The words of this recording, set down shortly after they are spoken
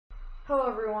Hello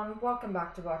everyone, welcome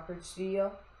back to Blackbird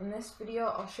Studio. In this video,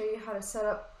 I'll show you how to set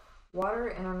up water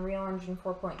in Unreal Engine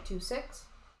 4.26,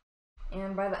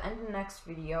 and by the end of the next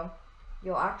video,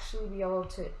 you'll actually be able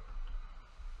to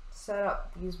set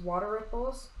up these water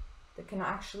ripples that can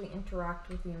actually interact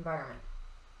with the environment.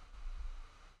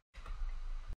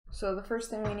 So the first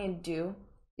thing we need to do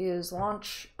is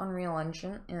launch Unreal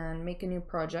Engine and make a new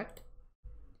project.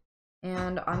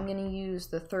 And I'm going to use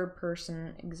the third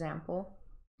person example.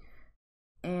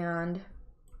 And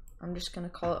I'm just going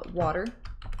to call it water.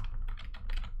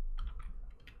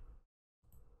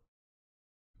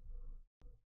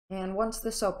 And once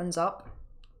this opens up,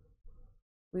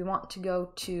 we want to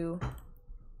go to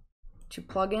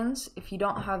plugins. If you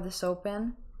don't have this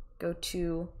open, go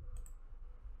to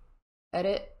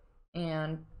edit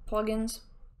and plugins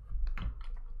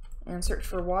and search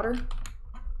for water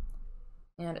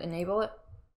and enable it.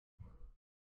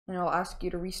 And it'll ask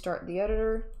you to restart the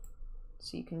editor.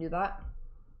 So you can do that.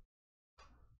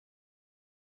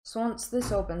 So once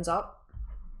this opens up,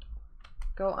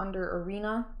 go under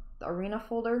Arena, the Arena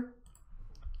folder,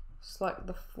 select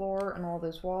the floor and all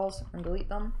those walls and delete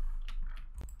them.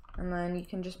 And then you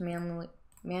can just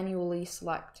manually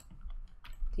select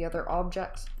the other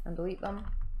objects and delete them.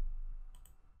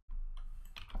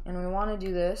 And we want to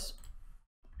do this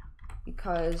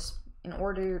because in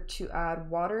order to add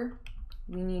water,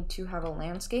 we need to have a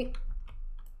landscape.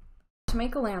 To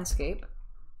make a landscape,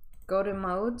 go to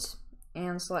modes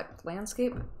and select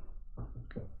landscape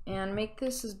and make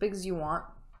this as big as you want.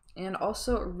 And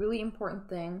also a really important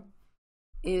thing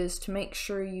is to make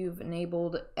sure you've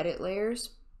enabled edit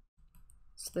layers.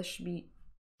 So this should be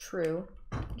true.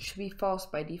 It should be false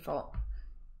by default.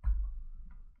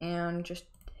 And just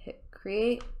hit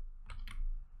create.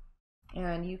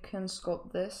 And you can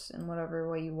sculpt this in whatever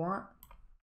way you want.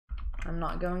 I'm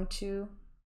not going to.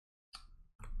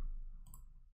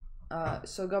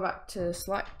 So go back to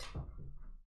select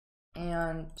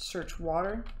and search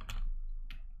water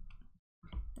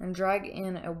and drag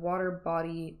in a water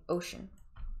body ocean.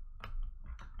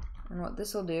 And what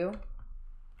this will do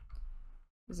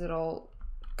is it'll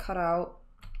cut out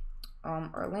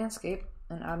our landscape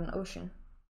and add an ocean.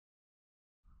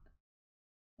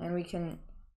 And we can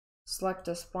select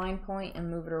a spline point and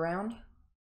move it around.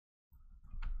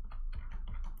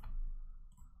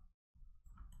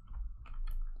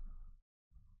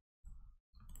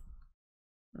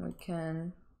 We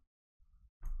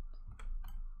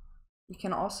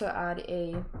can also add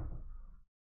a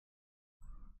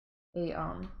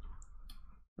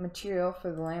material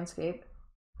for the landscape.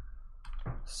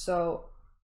 So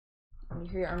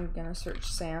under here I'm gonna search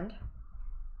sand,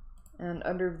 and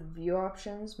under the view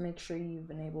options, make sure you've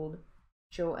enabled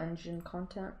show engine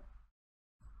content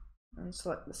and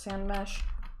select the sand mesh,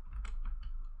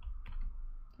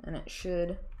 and it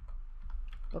should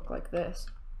look like this.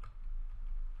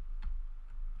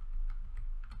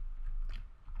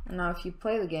 And now if you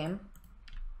play the game,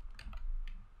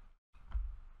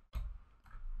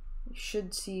 you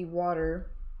should see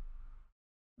water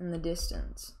in the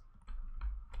distance.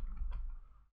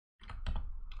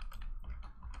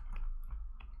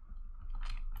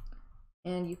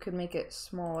 And you could make it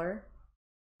smaller.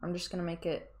 I'm just going to make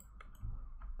it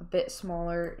a bit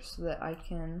smaller so that I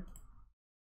can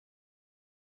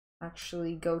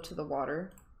actually go to the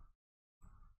water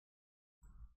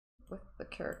with the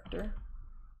character.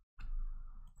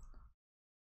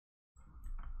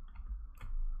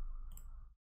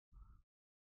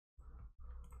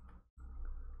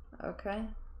 Okay.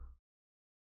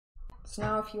 So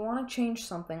now if you want to change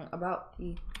something about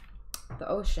the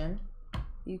ocean,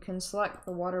 you can select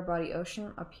the water body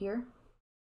ocean up here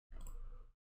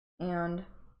and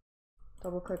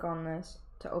double click on this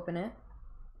to open it.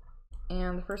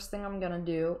 And the first thing I'm gonna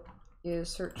do is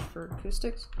search for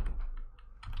acoustics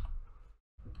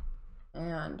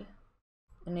and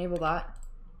enable that.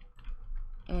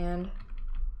 And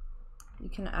you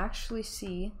can actually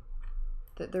see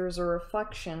that there's a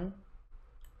reflection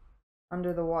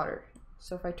under the water.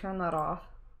 So if I turn that off,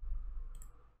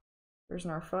 there's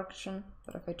no reflection,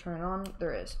 but if I turn it on,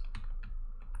 there is.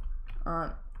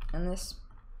 And this,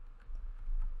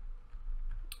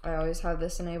 I always have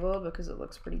this enabled because it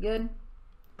looks pretty good.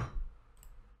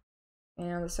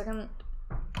 And the second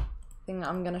thing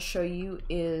I'm gonna show you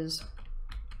is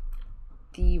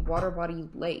the water body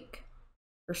lake,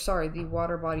 or sorry, the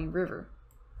water body river.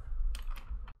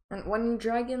 And when you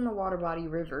drag in the water body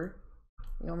river,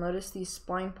 you'll notice these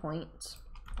spline points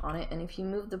on it, and if you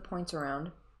move the points around,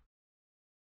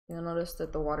 you'll notice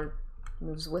that the water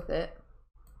moves with it.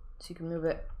 So you can move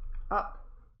it up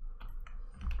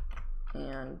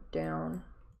and down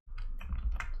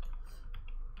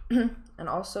And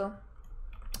also,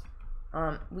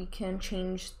 we can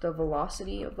change the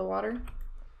velocity of the water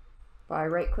by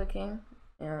right-clicking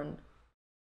and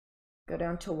go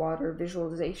down to water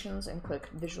visualizations and click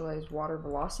visualize water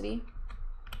velocity,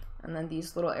 and then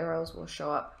these little arrows will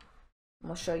show up and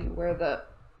will show you where the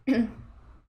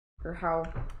or how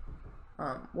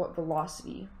what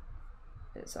velocity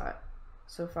is at.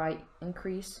 So if I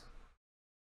increase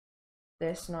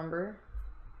this number,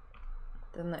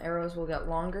 then the arrows will get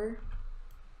longer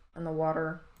and the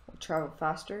water will travel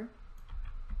faster.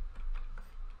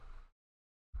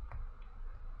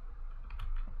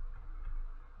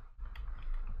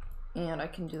 And I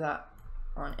can do that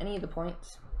on any of the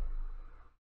points.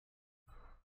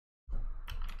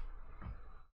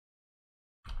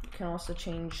 You can also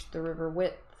change the river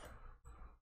width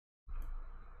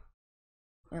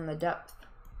and the depth.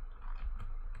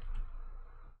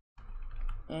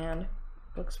 And it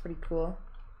looks pretty cool.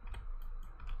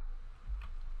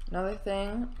 Another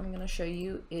thing I'm going to show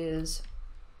you is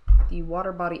the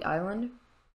water body island.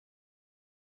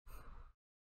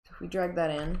 If we drag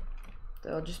that in,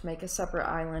 they'll just make a separate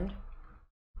island,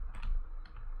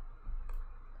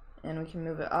 and we can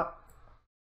move it up,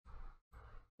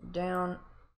 down,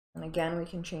 and again we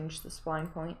can change the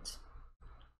spline points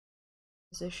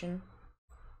position.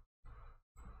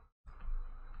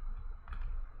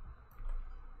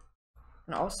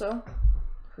 And also,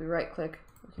 if we right click,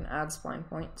 we can add spline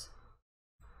points.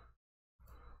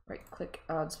 Right click,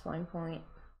 add spline point.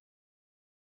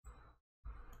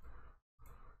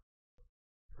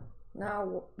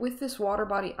 Now, with this water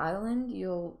body island,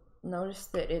 you'll notice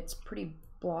that it's pretty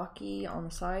blocky on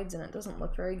the sides and it doesn't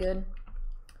look very good.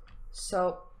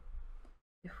 So,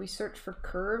 if we search for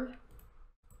curve,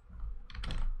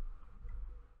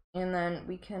 and then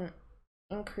we can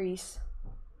increase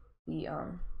the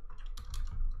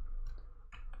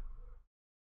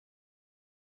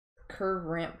curve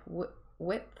ramp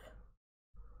width,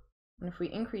 and if we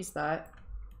increase that,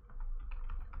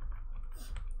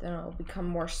 then it'll become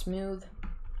more smooth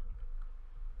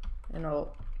and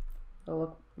it'll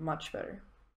look much better.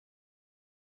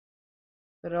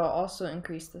 But it'll also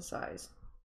increase the size.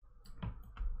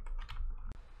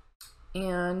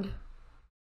 And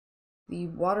the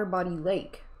water body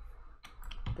lake,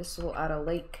 this will add a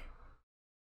lake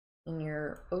in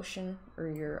your ocean or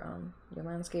your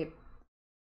landscape.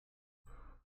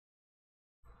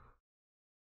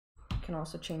 You can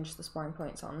also change the spline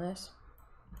points on this.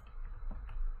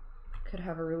 Could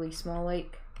have a really small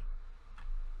lake.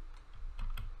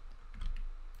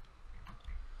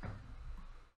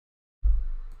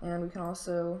 And we can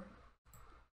also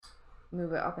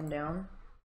move it up and down.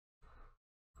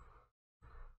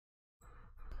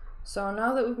 So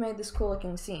now that we've made this cool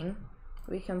looking scene,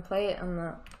 we can play it in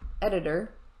the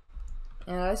editor,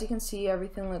 and as you can see,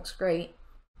 everything looks great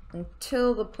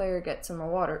until the player gets in the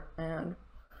water. And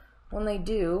when they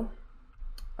do,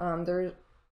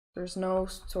 there's no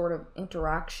sort of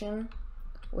interaction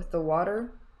with the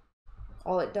water.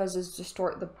 All it does is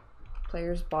distort the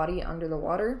player's body under the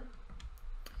water.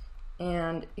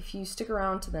 And if you stick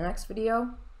around to the next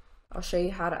video, I'll show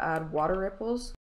you how to add water ripples.